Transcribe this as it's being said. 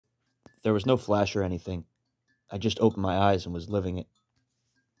There was no flash or anything. I just opened my eyes and was living it.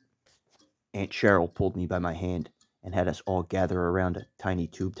 Aunt Cheryl pulled me by my hand and had us all gather around a tiny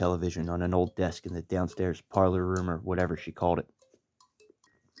tube television on an old desk in the downstairs parlor room or whatever she called it.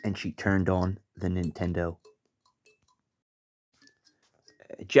 And she turned on the Nintendo.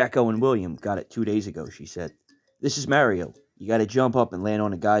 Jacko and William got it 2 days ago, she said. This is Mario. You gotta jump up and land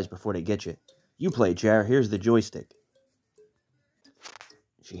on the guys before they get you. You play, Jar. Here's the joystick.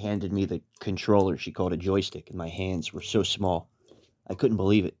 She handed me the controller she called a joystick, and my hands were so small. I couldn't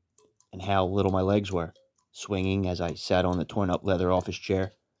believe it, and how little my legs were, swinging as I sat on the torn-up leather office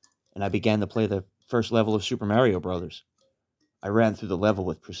chair, and I began to play the first level of Super Mario Bros. I ran through the level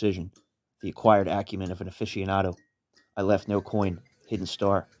with precision, the acquired acumen of an aficionado. I left no coin, hidden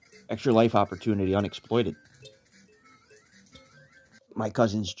star, extra life opportunity unexploited. My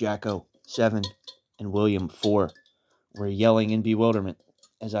cousins Jacko, 7, and William, 4, were yelling in bewilderment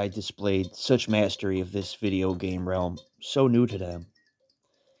as I displayed such mastery of this video game realm, so new to them.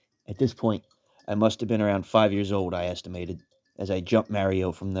 At this point, I must have been around 5 years old, I estimated, as I jumped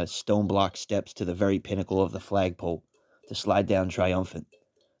Mario from the stone block steps to the very pinnacle of the flagpole to slide down triumphant.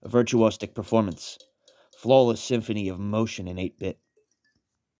 A virtuosic performance, flawless symphony of motion in 8-bit.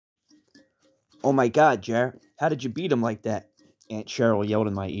 Oh my God, Jar, how did you beat him like that? Aunt Cheryl yelled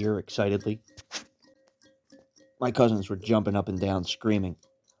in my ear excitedly. My cousins were jumping up and down, screaming,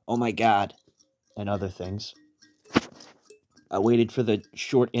 oh my God, and other things. I waited for the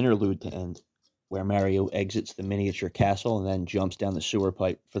short interlude to end, where Mario exits the miniature castle and then jumps down the sewer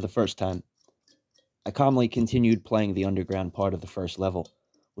pipe for the first time. I calmly continued playing the underground part of the first level,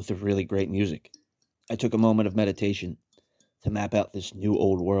 with the really great music. I took a moment of meditation to map out this new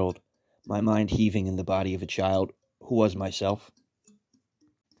old world, my mind heaving in the body of a child who was myself.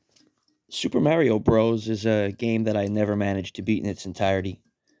 Super Mario Bros. Is a game that I never managed to beat in its entirety.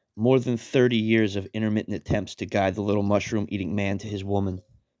 More than 30 years of intermittent attempts to guide the little mushroom-eating man to his woman,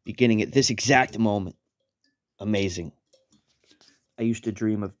 beginning at this exact moment. Amazing. I used to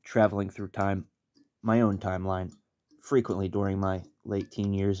dream of traveling through time, my own timeline, frequently during my late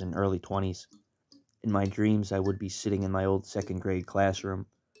teen years and early 20s. In my dreams, I would be sitting in my old second-grade classroom,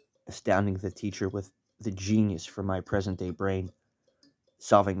 astounding the teacher with the genius from my present-day brain,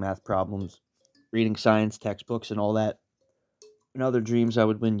 solving math problems, reading science textbooks and all that. In other dreams, I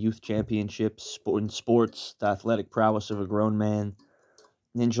would win youth championships, in sports, the athletic prowess of a grown man,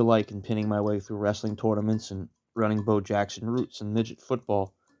 ninja-like and pinning my way through wrestling tournaments and running Bo Jackson routes and midget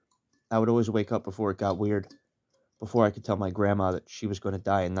football. I would always wake up before it got weird, before I could tell my grandma that she was going to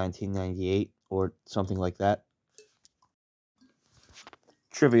die in 1998 or something like that.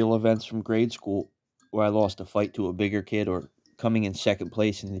 Trivial events from grade school, where I lost a fight to a bigger kid or coming in second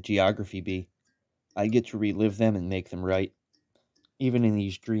place in the geography bee. I'd get to relive them and make them right. Even in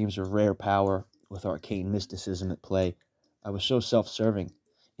these dreams of rare power, with arcane mysticism at play, I was so self-serving.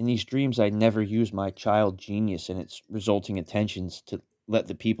 In these dreams, I never used my child genius and its resulting attentions to let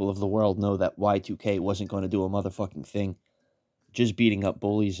the people of the world know that Y2K wasn't going to do a motherfucking thing, just beating up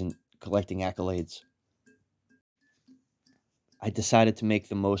bullies and collecting accolades. I decided to make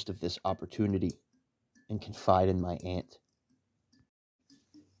the most of this opportunity and confide in my aunt.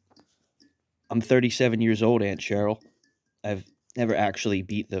 I'm 37 years old, Aunt Cheryl. I've never actually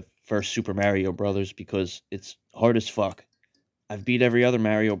beat the first Super Mario Bros. Because it's hard as fuck. I've beat every other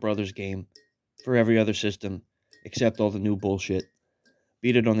Mario Bros. Game for every other system, except all the new bullshit.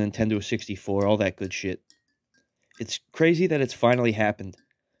 Beat it on Nintendo 64, all that good shit. It's crazy that it's finally happened.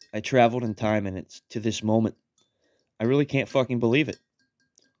 I traveled in time and it's to this moment. I really can't fucking believe it.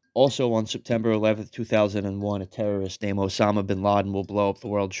 Also, on September 11th, 2001, a terrorist named Osama bin Laden will blow up the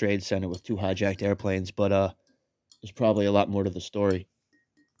World Trade Center with 2 hijacked airplanes, but there's probably a lot more to the story.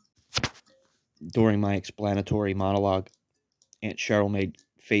 During my explanatory monologue, Aunt Cheryl made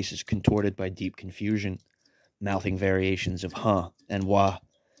faces contorted by deep confusion, mouthing variations of huh and wah.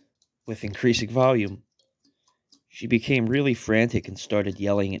 With increasing volume, she became really frantic and started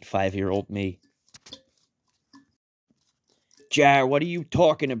yelling at 5-year-old me. Jar, what are you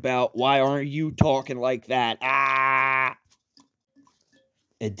talking about? Why aren't you talking like that? Ah!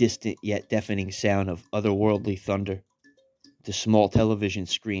 A distant yet deafening sound of otherworldly thunder. The small television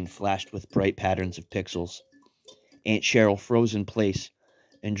screen flashed with bright patterns of pixels. Aunt Cheryl froze in place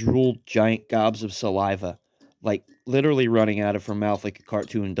and drooled giant gobs of saliva, like literally running out of her mouth like a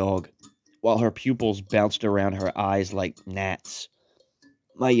cartoon dog, while her pupils bounced around her eyes like gnats.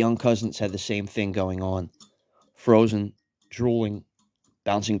 My young cousins had the same thing going on. Frozen, drooling,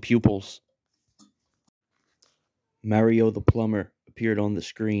 bouncing pupils. Mario the plumber appeared on the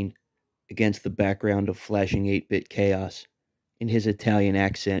screen against the background of flashing 8-bit chaos. In his Italian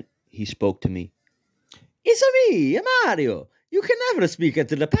accent, he spoke to me. It's me, Mario. You can never speak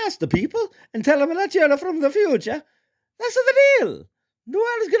to the past people and tell them that you're from the future. That's the deal. The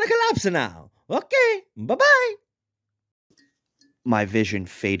world is gonna collapse now. Okay, bye-bye. My vision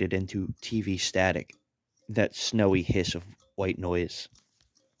faded into TV static, that snowy hiss of white noise.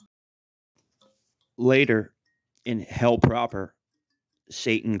 Later, in Hell Proper,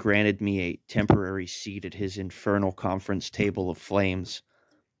 Satan granted me a temporary seat at his infernal conference table of flames,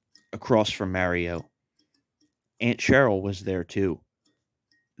 across from Mario. Aunt Cheryl was there too.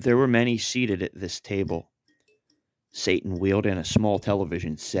 There were many seated at this table. Satan wheeled in a small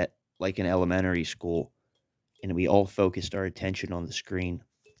television set like an elementary school, and we all focused our attention on the screen.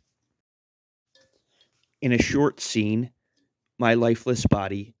 In a short scene, my lifeless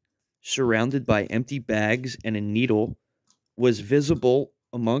body, surrounded by empty bags and a needle, was visible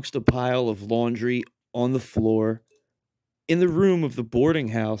amongst a pile of laundry on the floor in the room of the boarding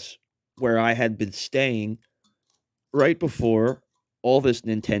house where I had been staying right before all this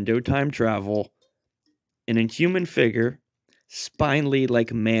Nintendo time travel. An inhuman figure, spindly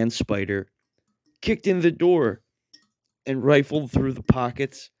like a man spider, kicked in the door and rifled through the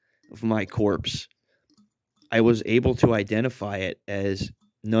pockets of my corpse. I was able to identify it as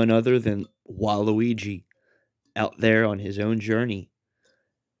none other than Waluigi, out there on his own journey.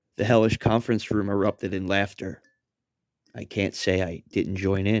 The hellish conference room erupted in laughter. I can't say I didn't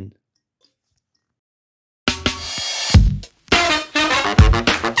join in.